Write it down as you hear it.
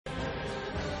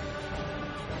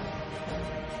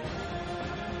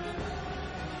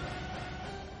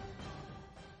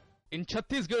In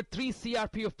Chhattisgarh, 3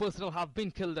 CRPF personnel have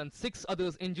been killed and 6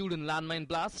 others injured in landmine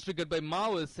blasts triggered by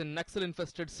Maoists in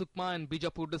Naxal-infested Sukma and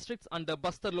Bijapur districts under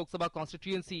Bastar Lok Sabha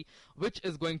constituency, which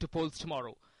is going to polls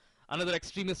tomorrow. Another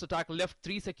extremist attack left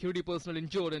 3 security personnel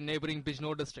injured in neighbouring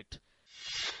Bijnor district.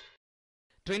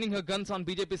 Training her guns on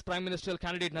BJP's Prime Ministerial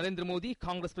candidate Narendra Modi,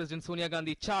 Congress President Sonia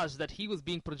Gandhi charged that he was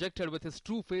being projected with his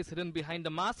true face hidden behind a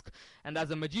mask and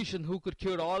as a magician who could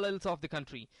cure all ills of the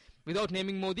country. Without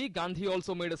naming Modi, Gandhi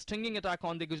also made a stinging attack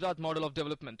on the Gujarat model of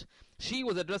development. She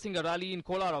was addressing a rally in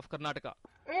Kolar of Karnataka.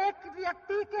 एक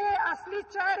व्यक्ति के असली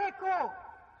चेहरे को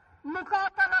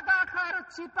मुखौटा लगाकर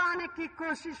छिपाने की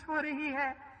कोशिश हो रही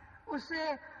है, उसे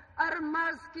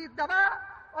अरमर्ज की दवा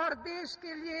और देश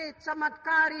के लिए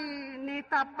चमत्कारी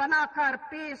नेता बनाकर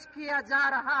पेश किया जा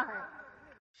रहा है.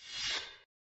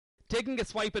 Taking a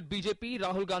swipe at BJP,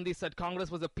 Rahul Gandhi said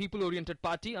Congress was a people-oriented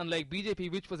party, unlike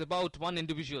BJP, which was about one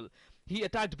individual. He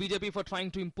attacked BJP for trying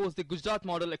to impose the Gujarat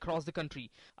model across the country.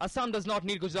 Assam does not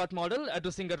need Gujarat model.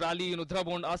 Addressing a rally in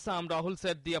Udrabond, Assam, Rahul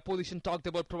said the opposition talked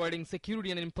about providing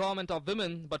security and empowerment of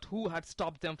women, but who had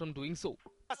stopped them from doing so?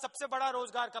 सबसे बड़ा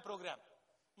रोजगार का programme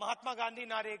Mahatma Gandhi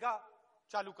NREGA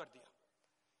चालू कर दिया.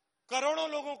 करोड़ों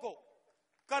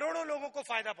लोगों को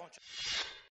फायदा पहुंचा.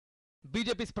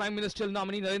 BJP's Prime Ministerial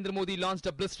nominee Narendra Modi launched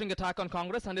a blistering attack on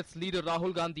Congress and its leader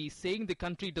Rahul Gandhi, saying the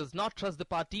country does not trust the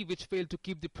party which failed to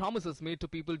keep the promises made to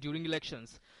people during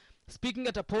elections. Speaking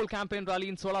at a poll campaign rally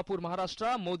in Solapur,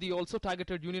 Maharashtra, Modi also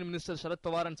targeted Union Ministers Sharad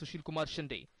Pawar and Sushil Kumar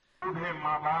Shinde.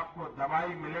 माँ बाप को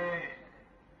दवाई मिले,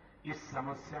 इस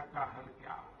समस्या का हल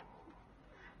क्या हो?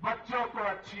 बच्चों को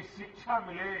अच्छी शिक्षा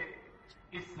मिले,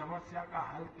 इस समस्या का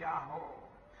हल क्या हो?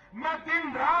 मैं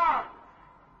दिन रात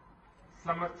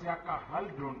समस्या का हल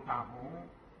ढूंढता हूं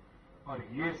और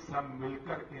ये सब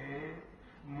मिलकर के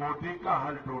मोदी का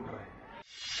हल ढूंढ रहे हैं.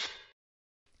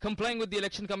 Complying with the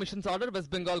Election Commission's order, West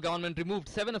Bengal government removed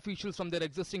 7 officials from their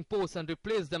existing posts and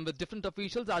replaced them with different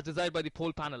officials as desired by the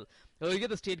poll panel. Earlier,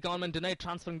 the state government denied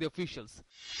transferring the officials.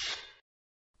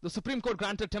 The Supreme Court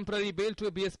granted temporary bail to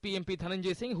a BSP MP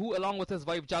Dhananjay Singh, who along with his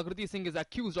wife Jagriti Singh is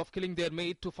accused of killing their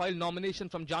maid to file nomination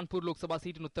from Janpur Lok Sabha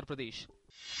seat in Uttar Pradesh.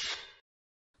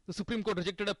 The Supreme Court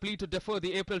rejected a plea to defer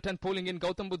the April 10 polling in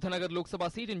Gautam Buddha Nagar Lok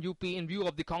Sabha seat in UP in view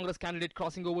of the Congress candidate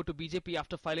crossing over to BJP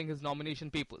after filing his nomination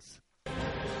papers.